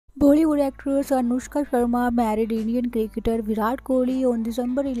Bollywood actress Anusha Sharma married Indian cricketer Virat Kohli on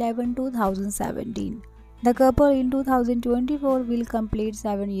December 11, 2017. The couple in 2024 will complete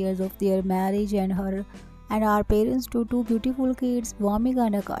 7 years of their marriage and are parents to two beautiful kids, Vamika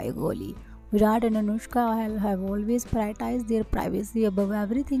and Akaay Kohli. Virat and Anushka have always prioritized their privacy above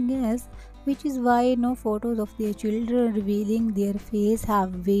everything else, which is why no photos of their children revealing their face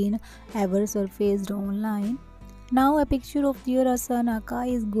have been ever surfaced online. Now, a picture of their son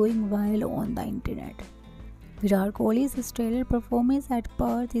Akaay is going viral on the internet. Virat Kohli's stellar performance at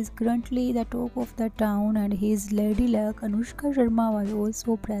Perth is currently the talk of the town, and his lady luck Anushka Sharma was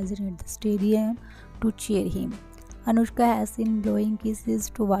also present at the stadium to cheer him. Anushka has seen blowing kisses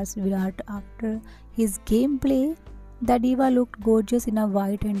towards Virat after his gameplay. The diva looked gorgeous in a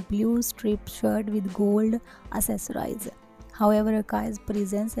white and blue striped shirt with gold accessories. However, Akay's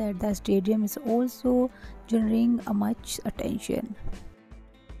presence at the stadium is also generating much attention.